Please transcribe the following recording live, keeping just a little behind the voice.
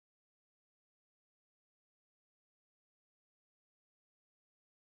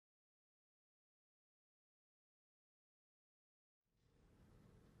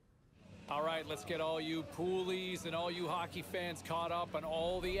All right, let's get all you poolies and all you hockey fans caught up on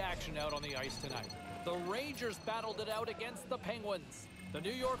all the action out on the ice tonight. The Rangers battled it out against the Penguins. The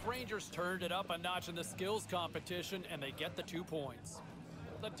New York Rangers turned it up a notch in the skills competition, and they get the 2 points.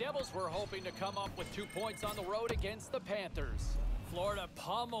 The Devils were hoping to come up with 2 points on the road against the Panthers. Florida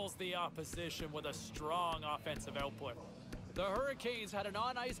pummels the opposition with a strong offensive output. The Hurricanes had an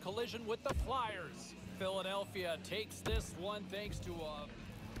on-ice collision with the Flyers. Philadelphia takes this one thanks to a...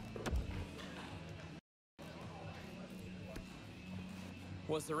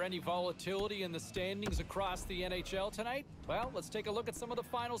 Was there any volatility in the standings across the NHL tonight? Well, let's take a look at some of the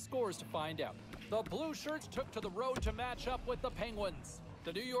final scores to find out. The Blue Shirts took to the road to match up with the Penguins.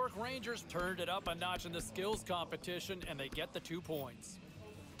 The New York Rangers turned it up a notch in the skills competition, and they get the 2 points.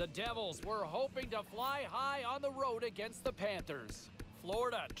 The Devils were hoping to fly high on the road against the Panthers.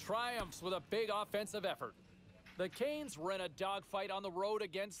 Florida triumphs with a big offensive effort. The Canes were in a dogfight on the road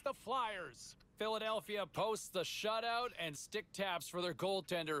against the Flyers. Philadelphia posts the shutout and stick taps for their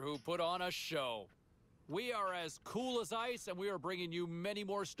goaltender, who put on a show. We are as cool as ice, and we are bringing you many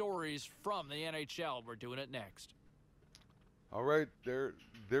more stories from the NHL. We're doing it next. All right, there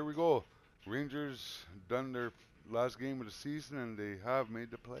we go. Rangers done their last game of the season, and they have made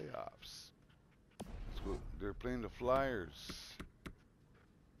the playoffs. Let's go. They're playing the Flyers.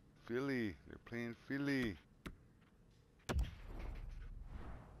 Philly. They're playing Philly.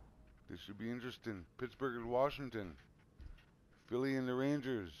 This should be interesting. Pittsburgh and Washington. Philly and the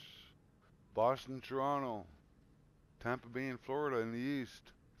Rangers. Boston, Toronto. Tampa Bay and Florida in the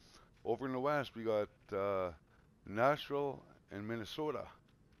East. Over in the West, we got Nashville and Minnesota.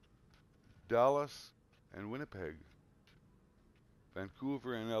 Dallas and Winnipeg.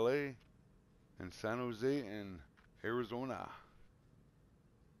 Vancouver and LA. And San Jose and Arizona.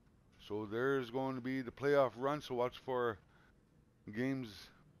 So there's going to be the playoff run, so watch for games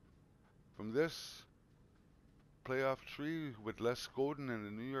from this playoff tree with Les Skoden and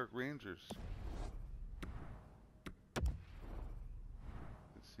the New York Rangers.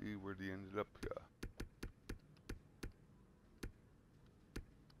 Let's see where they ended up here.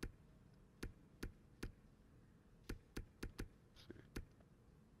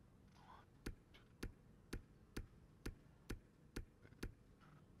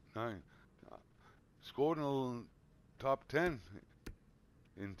 Nine. Skoden will top 10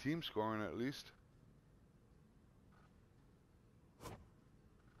 in team scoring at least.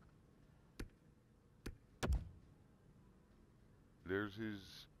 There's his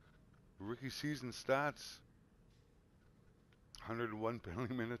rookie season stats. 101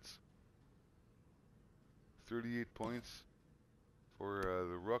 penalty minutes. 38 points for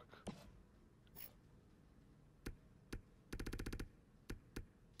the Rook.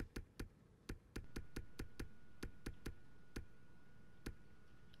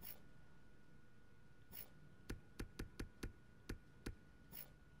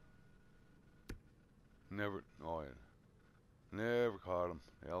 Never caught him.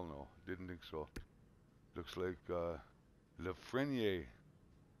 Hell no, didn't think so. Looks like Lafreniere.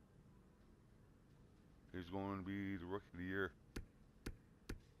 He's going to be the Rookie of the Year.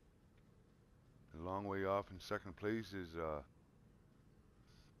 A long way off in second place is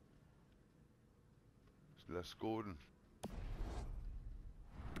Les Skoden.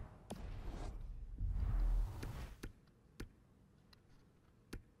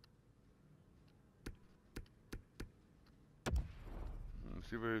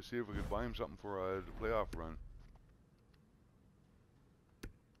 See if we could buy him something for the playoff run.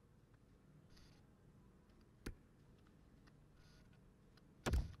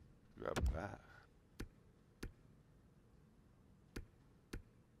 Grab that.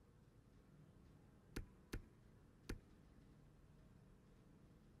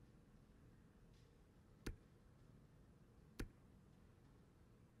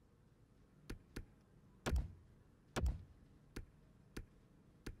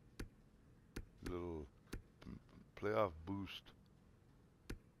 Little playoff boost.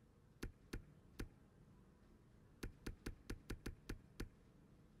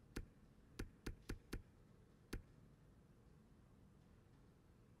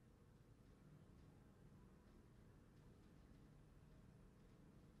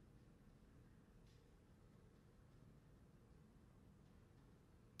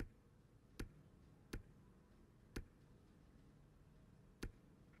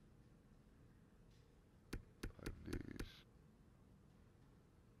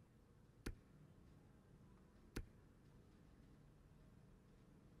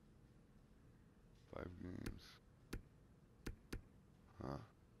 Games. Huh?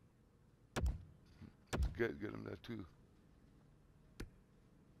 Get him that too.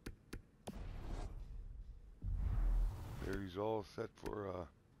 he's all set for a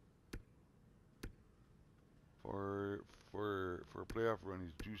playoff run.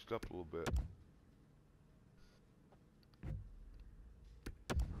 He's juiced up a little bit.